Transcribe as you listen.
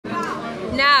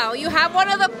Now, you have one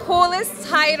of the coolest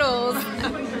titles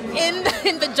in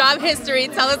the job history.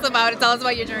 Tell us about it. Tell us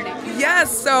about your journey.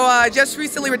 Yes, so I just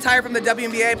recently retired from the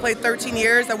WNBA. I played 13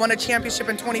 years. I won a championship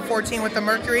in 2014 with the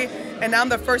Mercury, and now I'm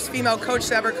the first female coach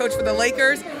to ever coach for the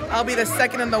Lakers. I'll be the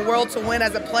second in the world to win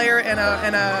as a player and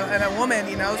a woman,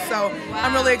 you know. So wow.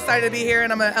 I'm really excited to be here,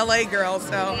 and I'm an LA girl.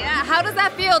 So yeah, how does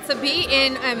that feel to be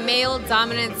in a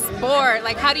male-dominant sport?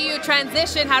 Like, how do you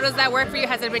transition? How does that work for you?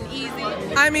 Has it been easy?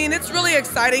 I mean, it's really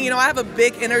exciting. You know, I have a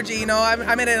big energy. You know,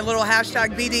 I'm in a little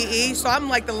hashtag BDE, so I'm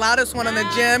like the loudest one in the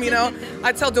gym. You know,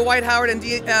 I tell Dwight Howard and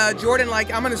Jordan,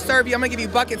 like, I'm going to serve you, I'm going to give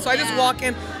you buckets. So I just walk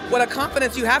in with a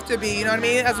confidence you have to be, you know what I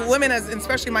mean? As women, as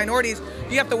especially minorities,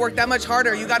 you have to work that much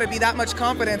harder. You got to be that much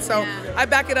confident. So I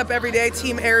back it up every day.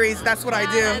 Team Aries, that's what I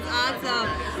do. That's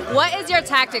awesome. What is your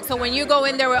tactic? So when you go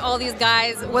in there with all these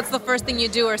guys, what's the first thing you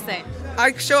do or say?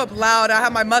 I show up loud. I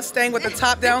have my Mustang with the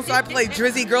top down, so I play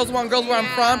Drizzy, Girls Want Girls Where I'm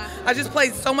From. I just play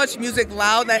so much music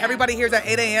loud that everybody hears at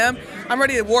 8 a.m. I'm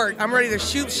ready to work. I'm ready to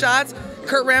shoot shots.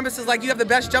 Kurt Rambis is like, you have the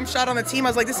best jump shot on the team. I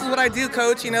was like, this is what I do,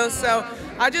 coach, you know? So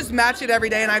I just match it every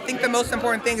day, and I think the most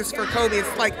important thing is for Kobe,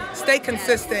 it's like, stay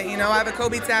consistent, you know? I have a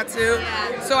Kobe tattoo,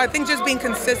 so I think just being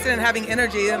consistent and having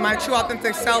energy, and my true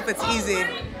authentic self, it's easy.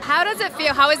 How does it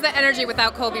feel? How is the energy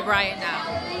without Kobe Bryant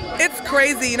now? It's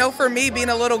crazy, you know, for me, being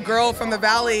a little girl from the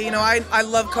Valley, you know, I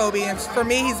love Kobe, and for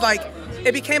me, he's like,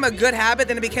 it became a good habit,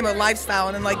 then it became a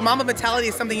lifestyle, and like Mamba mentality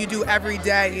is something you do every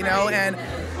day, you know,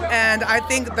 and I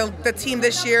think the team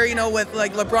this year, you know, with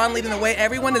like LeBron leading the way,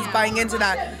 everyone is buying into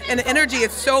that, and the energy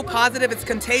is so positive, it's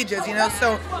contagious, you know,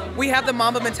 so we have the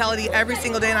Mamba mentality every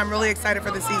single day, and I'm really excited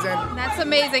for the season. That's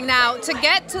amazing. Now, to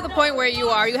get to the point where you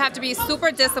are, you have to be super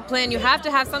disciplined, you have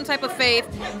to have some type of faith.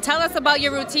 Tell us about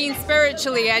your routine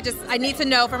spiritually. I need to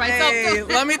know for myself. Hey,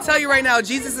 let me tell you right now,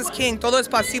 Jesus is king. Todo es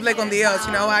posible con Dios,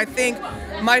 you know. I think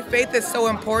my faith is so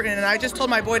important, and I just told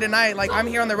my boy tonight, like, I'm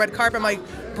here on the red carpet, I'm like,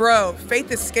 bro,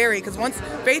 faith is scary, because once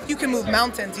faith, you can move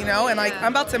mountains, you know, and like,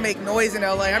 I'm about to make noise in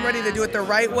LA. I'm ready to do it the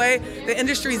right way. The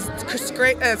industry is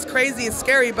crazy, it's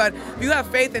scary, but if you have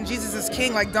faith and Jesus is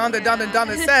king, like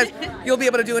Donda says, you'll be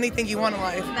able to do anything you want in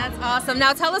life. That's awesome.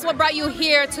 Now tell us what brought you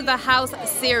here to the House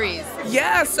series.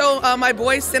 Yeah, so my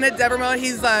boy, Senate Deverma,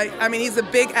 he's he's a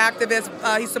big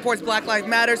activist. He supports Black Lives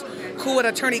Matters. Cool with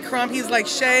Attorney Crump. He's like,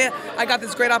 Shay, I got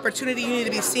this great opportunity. You need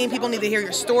to be seen. People need to hear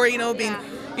your story, you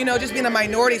know, just being a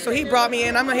minority. So he brought me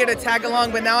in. I'm here to tag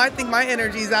along, but now I think my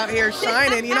energy's out here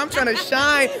shining. You know, I'm trying to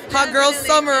shine. Hot girl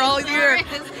summer all year.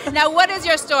 Now, what is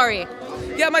your story?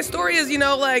 Yeah, my story is, you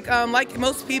know, like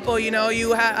most people, you know,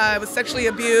 I was sexually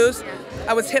abused.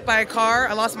 I was hit by a car.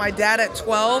 I lost my dad at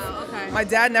 12. Okay. My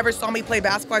dad never saw me play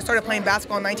basketball. I started playing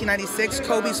basketball in 1996,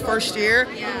 Kobe's first year.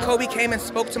 Kobe came and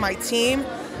spoke to my team.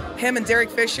 Him and Derek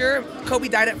Fisher. Kobe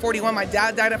died at 41. My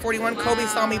dad died at 41. Kobe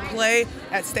saw me play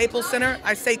at Staples Center.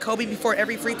 I say Kobe before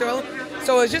every free throw.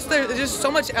 So it's just there's just so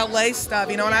much LA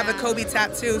stuff, you know, and I have the Kobe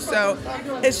tattoo. So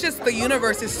it's just the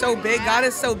universe is so big. God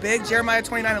is so big. Jeremiah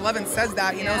 29:11 says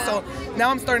that, you know. So now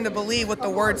I'm starting to believe what the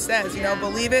word says, you know.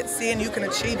 Believe it, see, and you can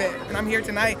achieve it. And I'm here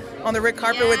tonight on the red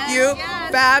carpet with you.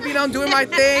 Fab, you know, doing my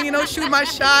thing, you know, shooting my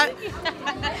shot.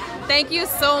 Thank you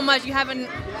so much. You have an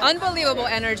unbelievable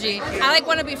energy. I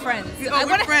want to be friends. Oh,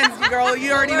 we're friends, girl.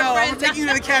 You already know. I'm taking you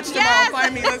to the catch tomorrow.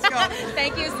 Find me. Let's go.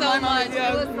 Thank you so much.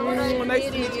 Yeah. It was so nice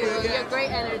Nice to meet you. You have great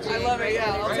energy. I love it.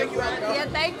 Yeah, I'll take you out, girl. Yeah,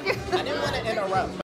 thank you. I didn't want to interrupt.